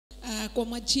Kwa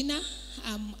majina,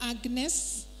 I'm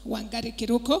Agnes Wangari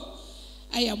Kiruko.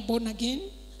 I am born again.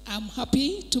 I'm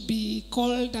happy to be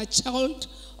called a child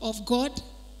of God,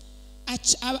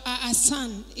 a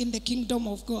son in the kingdom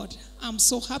of God. I'm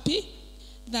so happy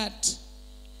that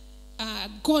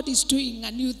God is doing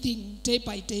a new thing day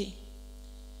by day.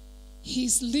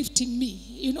 He's lifting me.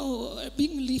 You know,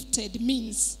 being lifted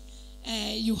means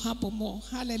you humble more.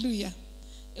 Hallelujah.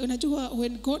 Unajua,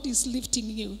 when God is lifting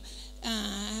you,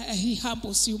 he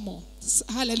humbles you more.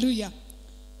 Hallelujah.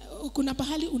 Kuna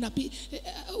pahali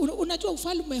unajua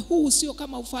ufalme huu sio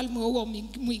kama ufalme huo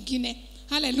mwingine.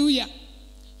 Hallelujah.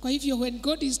 Kwa hivyo, when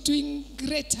God is doing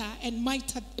greater and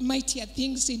mightier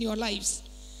things in your lives,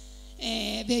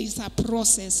 there is a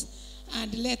process.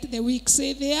 And let the weak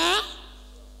say they are.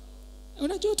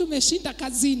 Unajua tumeshinda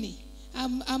kazini.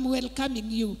 I'm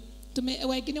welcoming you.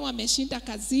 Wengine wameshinda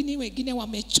kazini, wengine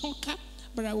wamechoka.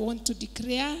 But I want to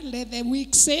declare, let the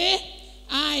weak say,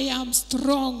 I am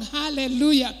strong.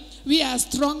 Hallelujah. We are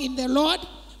strong in the Lord.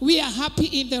 We are happy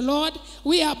in the Lord.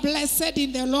 We are blessed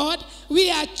in the Lord. We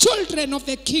are children of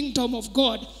the kingdom of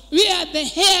God. We are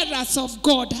the heirs of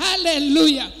God.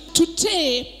 Hallelujah.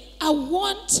 Today, I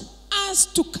want us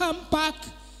to come back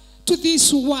to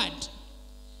this word.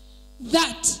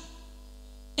 That,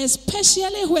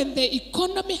 especially when the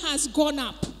economy has gone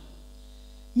up,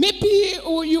 maybe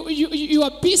your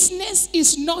business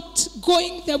is not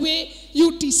going the way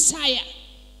you desire.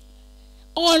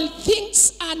 All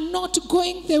things are not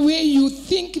going the way you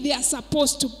think they are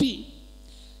supposed to be.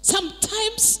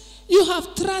 Sometimes you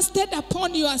have trusted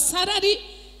upon your salary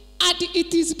and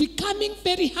it is becoming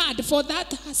very hard for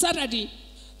that salary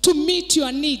to meet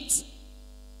your needs.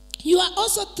 You are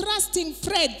also trusting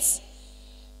friends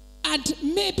and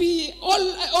maybe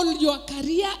all your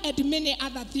career and many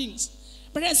other things.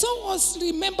 But I was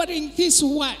remembering this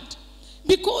word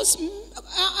because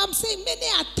I'm saying many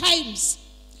a times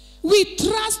we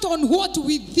trust on what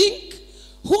we think,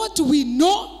 what we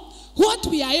know, what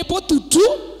we are able to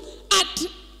do, and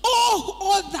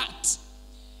all that.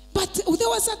 But there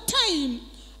was a time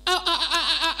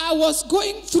I was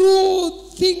going through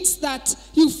things that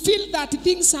you feel that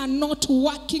things are not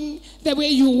working the way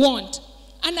you want.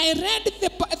 And I read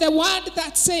the word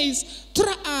that says,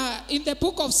 in the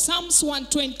book of Psalms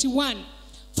 121,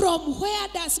 from where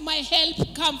does my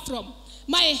help come from?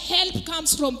 My help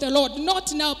comes from the Lord,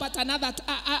 not now, but another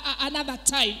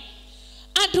time.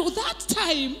 And that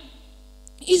time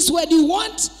is when you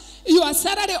want your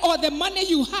salary or the money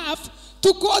you have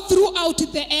to go throughout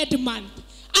the end month.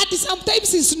 And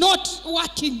sometimes it's not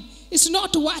working. It's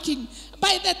not working.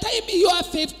 By the time you are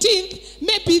 15th,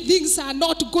 maybe things are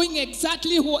not going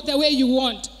exactly the way you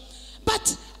want.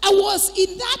 But I was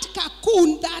in that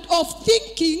cocoon of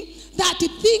thinking that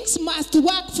things must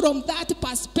work from that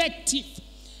perspective.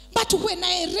 But when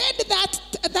I read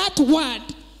that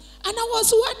word, and I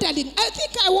was wondering, I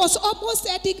think I was almost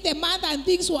ending the month and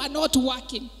things were not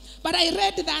working. But I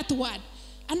read that word.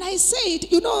 And I said,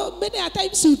 you know, many a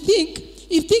times you think,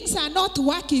 if things are not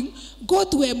working, go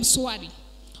to Mswari.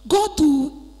 Go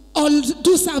to or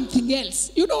do something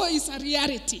else. You know, it's a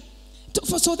reality.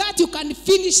 So that you can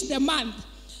finish the month.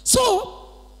 So,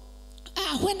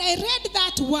 when I read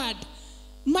that word,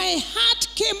 my heart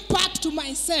came back to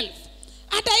myself.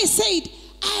 And I said,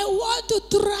 I want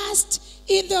to trust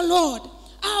in the Lord.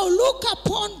 I'll look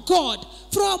upon God.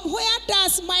 From where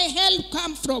does my help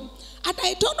come from? And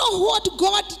I don't know what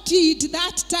God did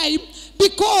that time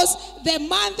because the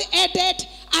month ended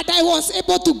and I was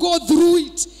able to go through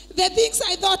it. The things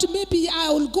I thought maybe I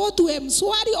will go to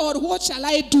Mswari or what shall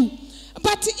I do?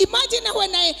 But imagine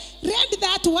when I read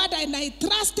that word and I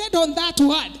trusted on that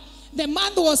word, the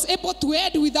month was able to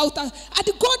end without and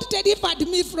God delivered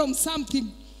me from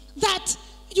something. That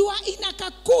you are in a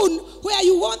cocoon where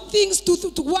you want things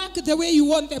to work the way you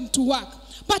want them to work.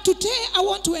 But today I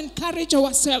want to encourage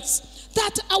ourselves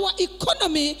that our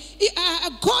economy,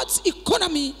 God's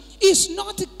economy, is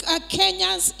not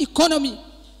Kenya's economy.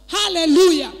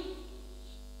 Hallelujah.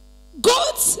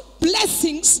 God's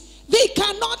blessings, they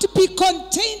cannot be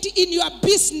contained in your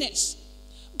business.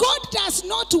 God does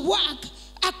not work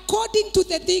according to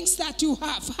the things that you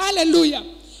have. Hallelujah.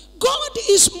 God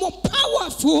is more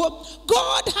powerful.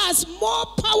 God has more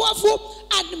powerful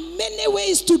and many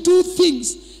ways to do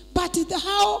things. But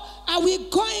how are we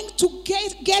going to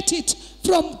get it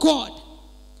from God?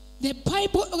 The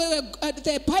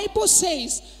Bible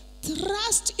says,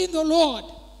 trust in the Lord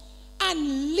and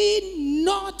lean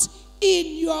not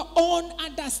in your own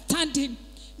understanding.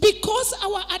 Because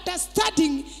our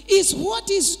understanding is what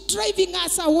is driving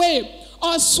us away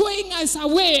or swaying us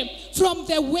away from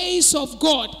the ways of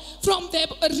God, from the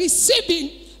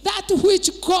receiving that which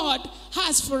God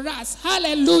has for us.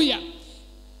 Hallelujah.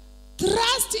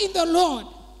 Trust in the Lord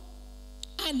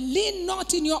and lean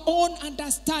not in your own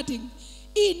understanding.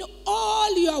 In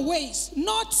all your ways,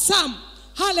 not some.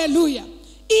 Hallelujah.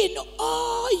 In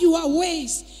all your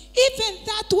ways. Even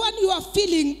that one you are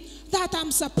feeling that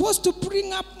I'm supposed to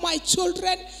bring up my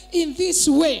children in this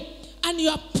way. And you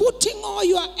are putting all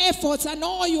your efforts and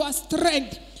all your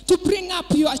strength to bring up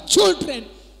your children.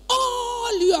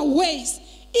 All your ways.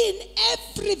 In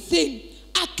everything,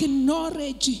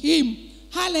 acknowledge him.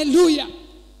 Hallelujah.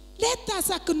 Let us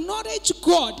acknowledge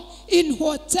God in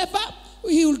whatever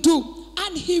he will do.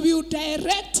 And he will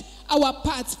direct our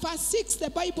paths. Verse 6, the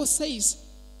Bible says,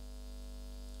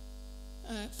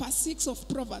 verse 6 of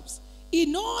Proverbs,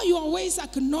 in all your ways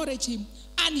acknowledge him,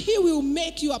 and he will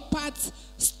make your paths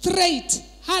straight.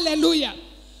 Hallelujah.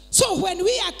 So when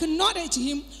we acknowledge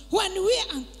him, when we,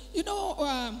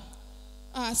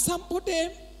 somebody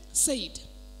said,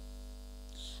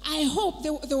 I hope,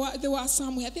 they were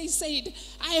somewhere, they said,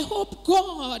 I hope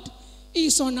God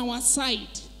is on our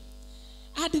side.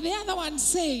 And the other one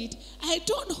said, I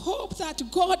don't hope that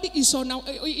God is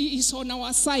on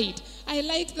our side. I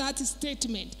like that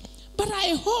statement. But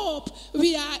I hope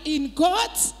we are in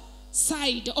God's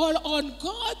side or on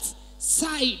God's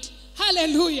side.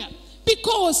 Hallelujah.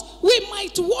 Because we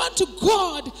might want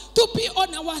God to be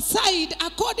on our side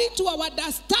according to our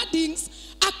understandings,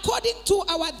 according to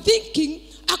our thinking,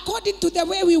 according to the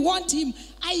way we want him.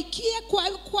 Aikie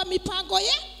kwa mipango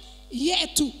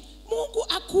yetu. Mungu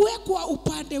akuwe kwa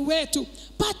upande wetu.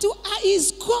 But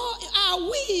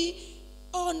are we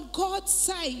on God's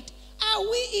side? Are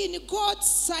we in God's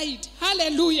side?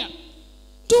 Hallelujah.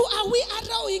 Are we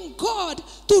allowing God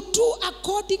to do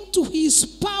according to his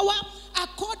power,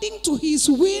 according to his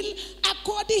will,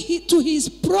 according to his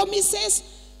promises?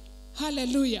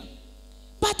 Hallelujah.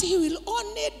 But he will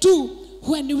only do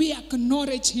when we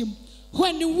acknowledge him,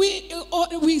 when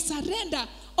we surrender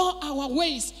all our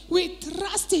ways. We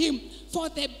trust him for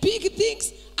the big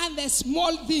things and the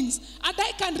small things. And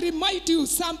I can remind you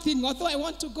something, although I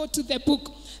want to go to the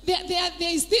book. There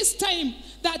is this time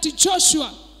that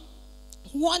Joshua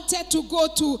wanted to go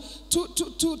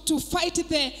to fight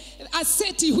a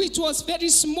city which was very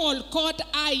small called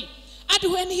Ai.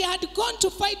 And when he had gone to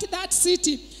fight that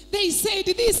city, they said,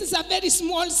 this is a very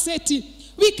small city.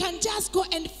 We can just go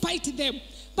and fight them.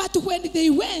 But when they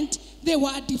went, they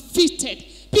were defeated.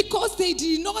 Because they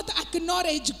did not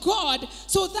acknowledge God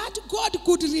so that God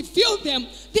could reveal them.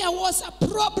 There was a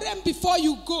problem before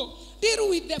you go. Deal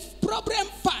with the problem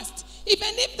first. Even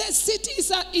if the city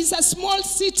is a small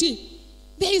city,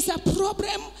 there is a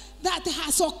problem that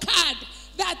has occurred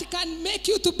that can make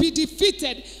you to be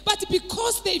defeated. But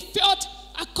because they felt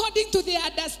according to their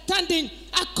understanding,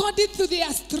 according to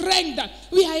their strength,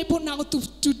 we are able now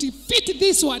to defeat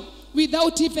this one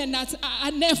without even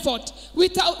an effort,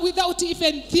 without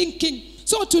even thinking.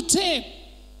 So today,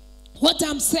 what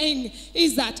I'm saying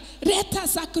is that let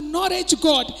us acknowledge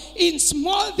God in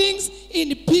small things,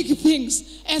 in big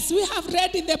things. As we have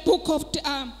read in the book of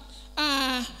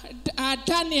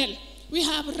Daniel, we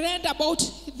have read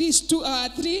about these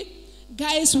three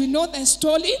guys. We know the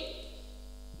story.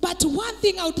 But one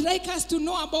thing I would like us to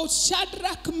know about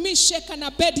Shadrach, Meshach, and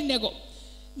Abednego,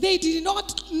 they did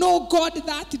not know God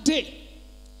that day.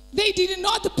 They did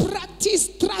not practice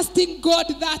trusting God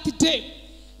that day.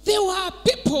 There were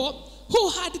people who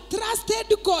had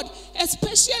trusted God.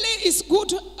 Especially, it's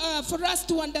good for us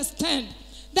to understand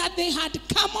that they had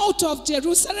come out of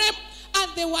Jerusalem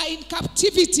and they were in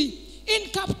captivity. In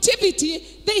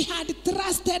captivity, they had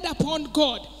trusted upon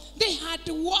God. They had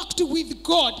walked with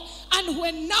God. And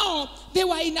when now they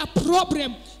were in a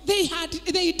problem,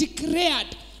 they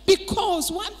declared.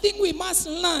 Because one thing we must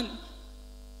learn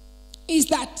is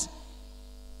that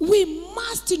we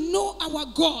must know our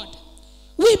God.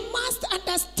 We must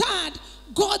understand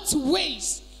God's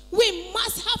ways. We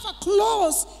must have a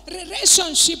close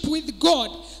relationship with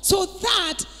God so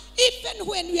that even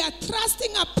when we are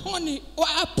trusting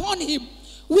upon him,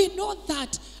 we know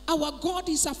that our God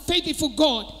is a faithful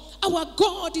God. Our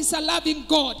God is a loving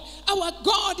God. Our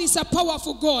God is a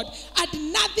powerful God.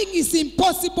 And nothing is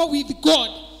impossible with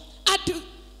God. And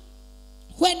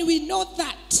when we know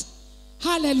that,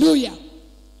 hallelujah.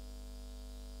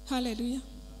 Hallelujah.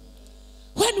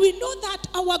 When we know that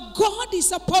our God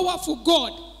is a powerful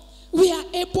God, we are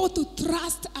able to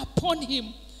trust upon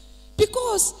him.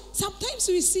 Because sometimes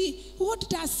we see, what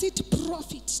does it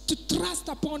profit to trust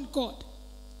upon God?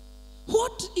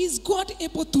 What is God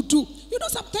able to do? You know,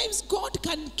 sometimes God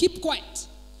can keep quiet.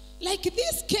 Like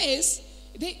this case,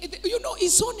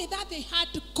 it's only that they had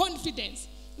confidence.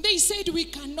 they said we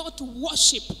cannot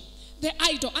worship the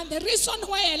idol. And the reason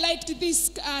why I liked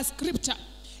this scripture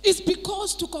is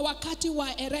because tuko wakati wa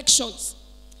erections.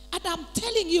 And I'm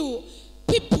telling you,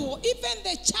 people, even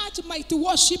the church might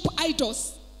worship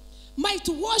idols, might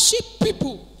worship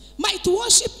people, might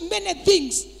worship many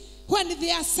things when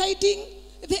they are siding,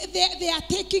 they are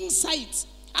taking sides.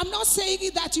 I'm not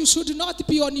saying that you should not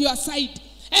be on your side.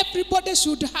 Everybody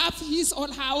should have his or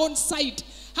her own side.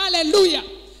 Hallelujah.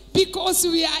 Because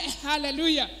we are,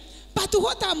 hallelujah. But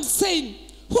what I'm saying,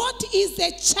 what is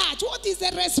the church? What is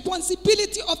the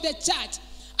responsibility of the church?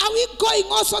 Are we going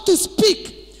also to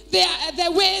speak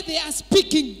the way they are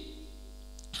speaking?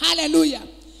 Hallelujah.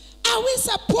 Are we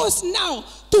supposed now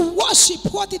to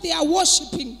worship what they are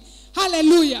worshiping?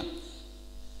 Hallelujah.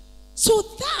 So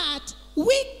that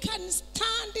we can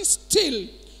stand still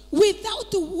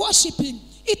without worshiping.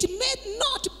 It may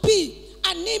not be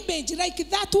an image like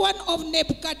that one of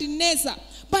Nebuchadnezzar,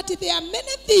 but there are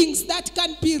many things that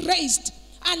can be raised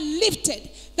and lifted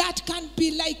that can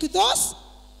be like those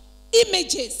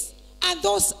images and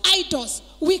those idols.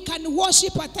 We can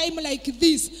worship a time like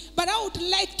this. But I would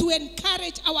like to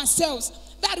encourage ourselves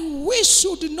that we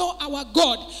should know our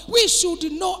God. We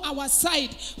should know our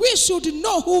side. We should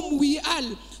know whom we are.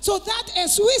 So that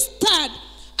as we stand,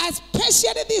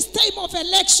 especially this time of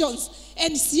elections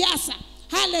and siasa,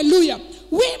 hallelujah,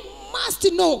 we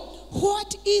must know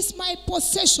what is my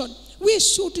possession. We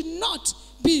should not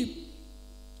be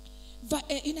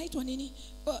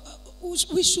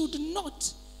we should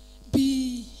not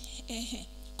be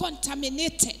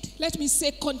contaminated. Let me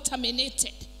say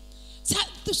contaminated.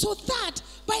 So that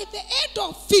by the end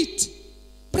of it,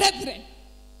 brethren,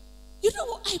 you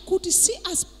know, I could see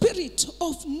a spirit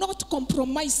of not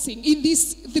compromising in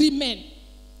these three men.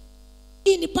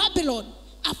 In Babylon,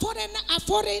 a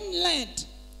foreign land,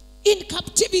 in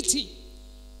captivity.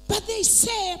 But they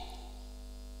say,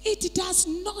 it does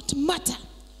not matter.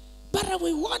 But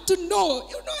we want to know,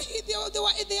 you know,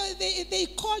 they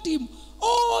called him,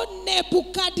 oh,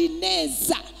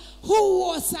 Nebuchadnezzar, who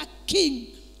was a king.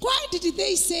 Why did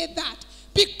they say that?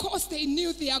 Because they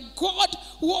knew their God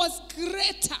was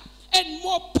greater and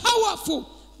more powerful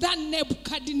than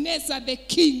Nebuchadnezzar the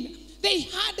king. They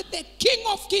had the King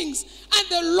of Kings and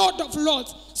the Lord of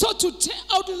Lords. So today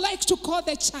I would like to call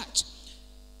the church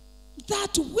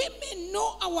that we may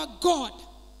know our God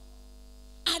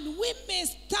and we may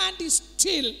stand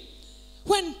still.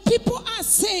 When people are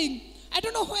saying, I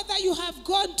don't know whether you have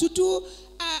gone to do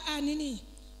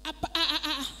a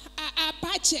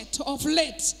budget of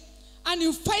late, and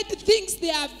you find things they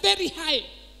are very high.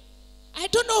 I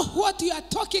don't know what you are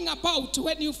talking about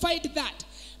when you find that.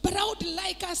 But I would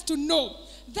like us to know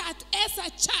that as a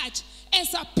church,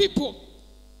 as a people,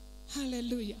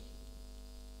 hallelujah,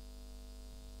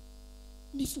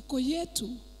 mifuko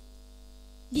yetu,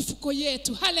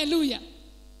 hallelujah,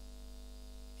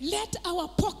 let our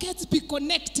pockets be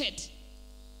connected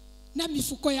na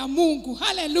mifuko ya Mungu,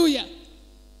 hallelujah.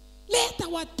 Let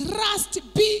our trust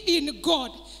be in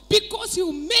God, because He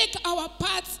will make our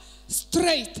paths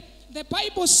straight. The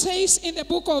Bible says in the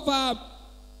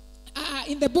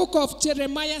book of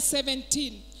Jeremiah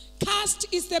 17, cursed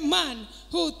is the man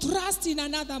who trusts in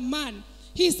another man.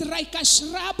 He's like a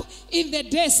shrub in the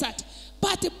desert.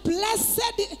 But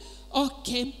blessed,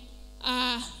 okay,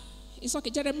 it's okay,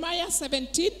 Jeremiah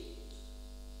 17.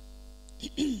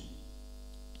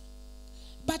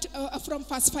 But from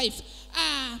verse 5,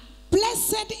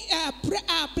 blessed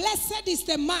is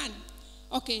the man,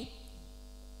 okay,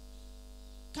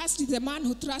 cursed is the man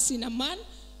who trusts in a man,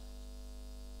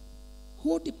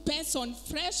 who depends on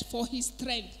flesh for his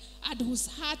strength, and whose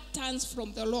heart turns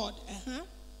from the Lord.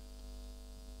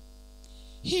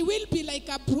 He will be like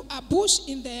a bush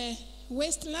in the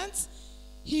wastelands.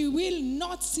 He will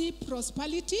not see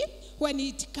prosperity when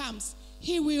it comes.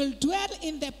 He will dwell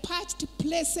in the parched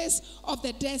places of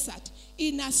the desert,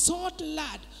 in a salt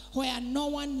land where no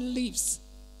one lives.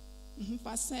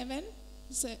 Verse 7.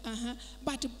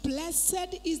 But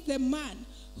blessed is the man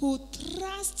who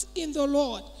trusts in the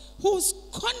Lord, whose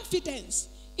confidence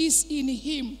is in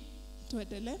Him.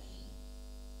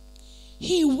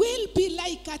 He will be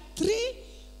like a tree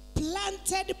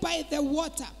planted by the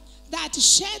water that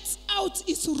sheds out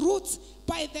its roots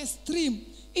by the stream.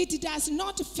 It does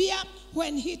not fear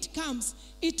when heat comes.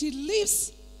 Its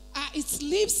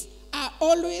leaves are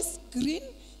always green.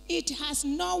 It has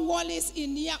no worries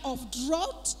in year of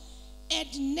drought,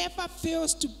 and never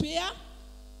fails to bear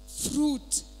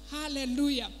fruit.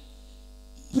 Hallelujah.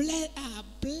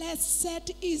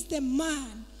 Blessed is the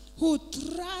man who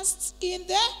trusts in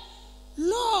the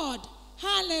Lord.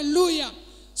 Hallelujah.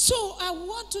 So I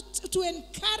want to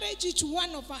encourage each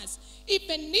one of us,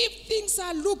 even if things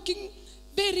are looking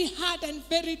very hard and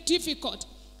very difficult,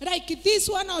 like this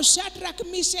one of Shadrach,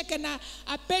 Meshach, and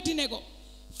Abednego,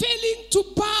 failing to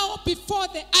bow before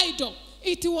the idol.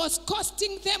 It was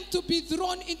costing them to be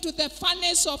thrown into the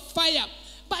furnace of fire.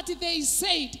 But they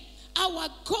said, our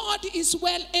God is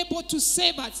well able to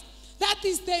save us. That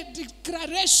is the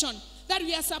declaration that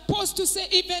we are supposed to say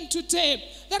even today,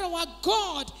 that our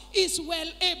God is well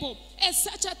able. At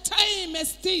such a time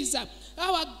as this,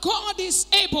 our God is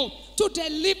able to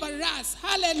deliver us.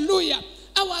 Hallelujah.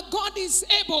 Our God is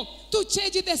able to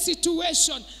change the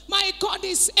situation. My God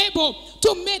is able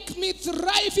to make me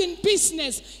thrive in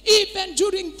business, even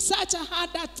during such a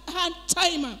hard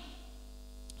time.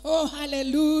 Oh,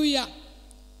 hallelujah.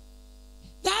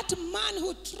 That man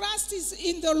who trusts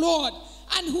in the Lord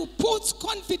and who puts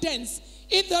confidence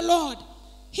in the Lord,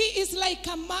 he is like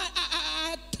a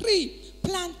tree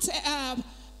planted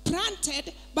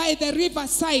by the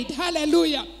riverside.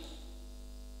 Hallelujah.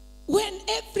 When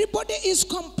everybody is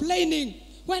complaining,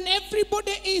 when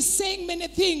everybody is saying many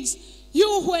things,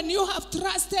 when you have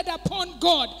trusted upon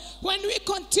God, when we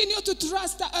continue to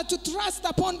trust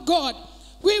upon God,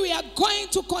 we are going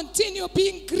to continue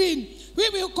being green. We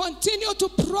will continue to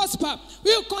prosper.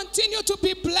 We will continue to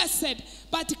be blessed.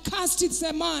 But cursed is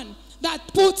the man that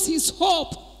puts his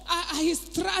hope, his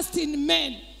trust in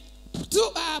men,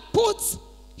 puts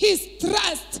his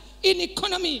trust in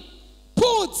economy,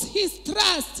 puts his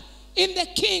trust in the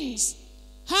kings.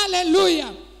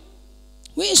 Hallelujah.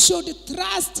 We should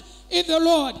trust in the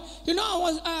Lord. You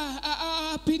know,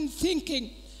 I've been thinking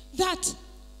that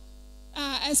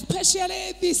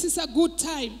especially this is a good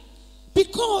time,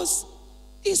 because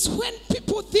it's when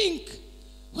people think,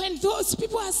 when those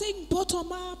people are saying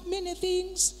bottom up, many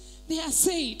things they are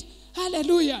said.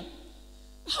 Hallelujah.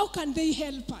 How can they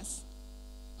help us?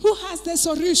 Who has the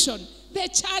solution? The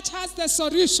church has the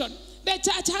solution. The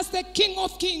church has the King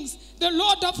of Kings, the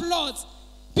Lord of Lords,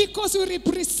 because we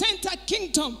represent a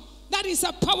kingdom that is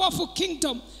a powerful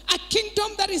kingdom, a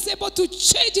kingdom that is able to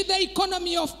change the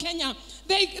economy of Kenya,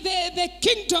 the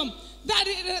kingdom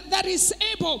that is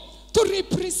able to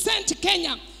represent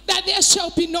Kenya, that there shall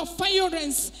be no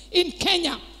violence in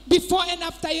Kenya before and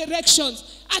after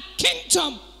elections. A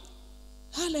kingdom.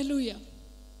 Hallelujah.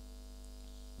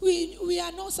 We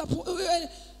are not supposed,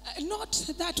 not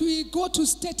that we go to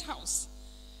State House,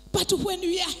 but when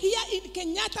we are here in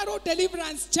Kenyatta Road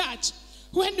Deliverance Church,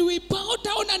 when we bow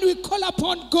down and we call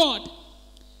upon God,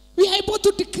 we are able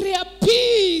to declare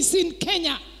peace in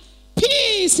Kenya,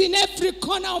 peace in every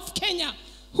corner of Kenya.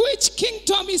 Which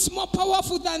kingdom is more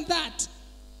powerful than that?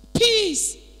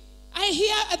 Peace. I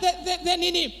hear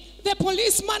the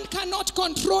policeman cannot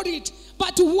control it,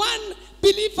 but one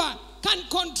believer can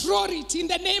control it in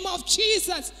the name of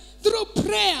Jesus, through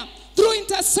prayer, through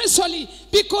intercessory,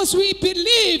 because we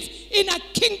believe in a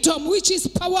kingdom which is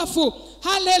powerful.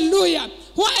 Hallelujah.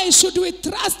 Why should we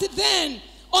trust then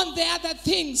on the other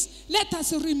things? Let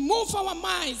us remove our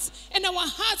minds and our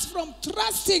hearts from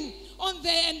trusting on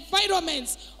the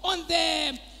environments, on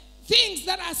the things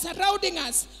that are surrounding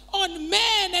us, on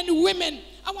men and women,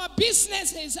 our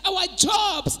businesses, our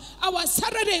jobs, our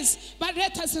salaries. But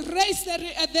let us raise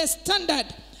the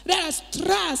standard. Let us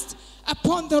trust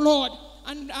upon the Lord.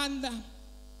 And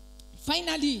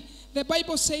finally, the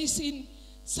Bible says in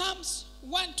Psalms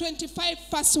 125,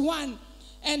 verse 1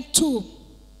 and 2,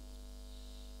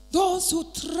 those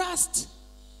who trust,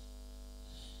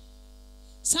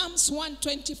 Psalms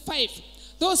 125,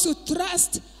 those who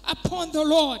trust upon the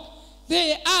Lord,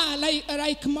 they are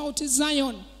like Mount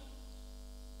Zion,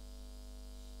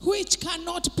 which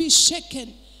cannot be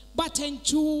shaken, but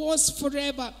endures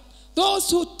forever.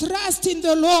 Those who trust in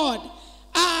the Lord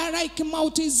are like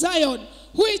Mount Zion,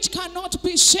 which cannot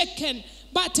be shaken,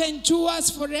 but endures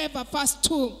forever. Verse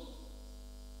 2.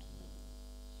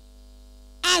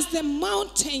 As the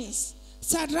mountains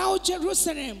surround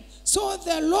Jerusalem, so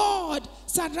the Lord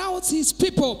surrounds his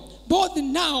people, both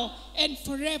now and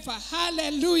forever.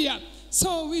 Hallelujah.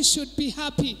 So we should be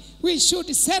happy. We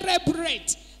should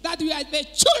celebrate that we are the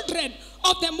children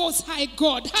of the Most High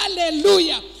God.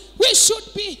 Hallelujah. We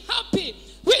should be happy.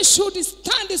 We should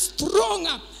stand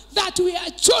stronger that we are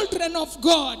children of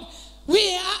God.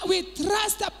 We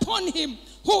trust upon him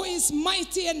who is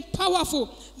mighty and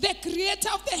powerful, the creator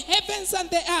of the heavens and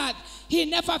the earth. He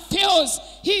never fails.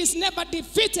 He is never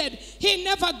defeated. He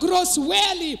never grows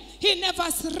weary. He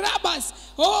never slumbers.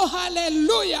 Oh,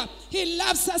 hallelujah. He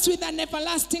loves us with an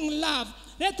everlasting love.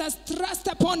 Let us trust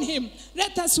upon him.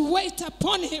 Let us wait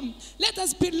upon him. Let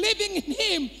us believe in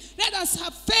him. Let us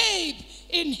have faith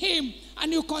in him.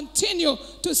 And you continue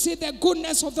to see the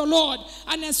goodness of the Lord.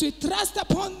 And as we trust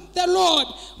upon the Lord,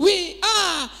 we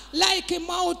are like a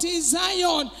Mount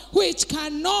Zion, which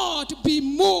cannot be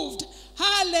moved.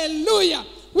 Hallelujah.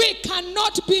 We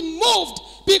cannot be moved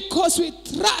because we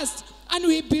trust and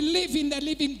we believe in the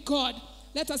living God.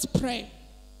 Let us pray.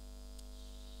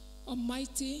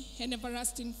 Almighty and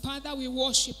everlasting Father, we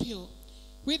worship you.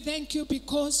 We thank you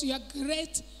because you are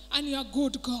great and you are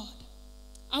good God.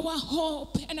 Our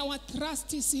hope and our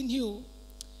trust is in you.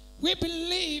 We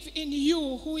believe in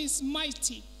you who is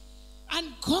mighty. And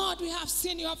God, we have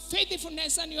seen your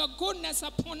faithfulness and your goodness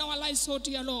upon our lives, oh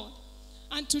dear Lord.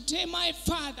 And today, my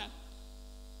Father,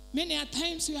 many a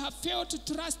times we have failed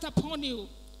to trust upon you.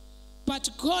 But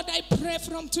God, I pray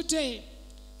from today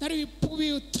that we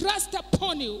will trust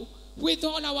upon you with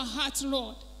all our hearts,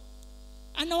 Lord.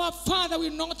 And our Father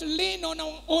will not lean on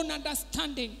our own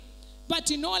understanding,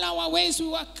 but in all our ways we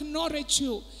will acknowledge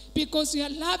you because you are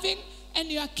loving and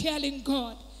you are caring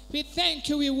God. We thank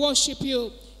you, we worship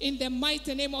you. In the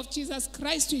mighty name of Jesus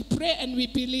Christ we pray and we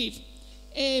believe.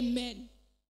 Amen.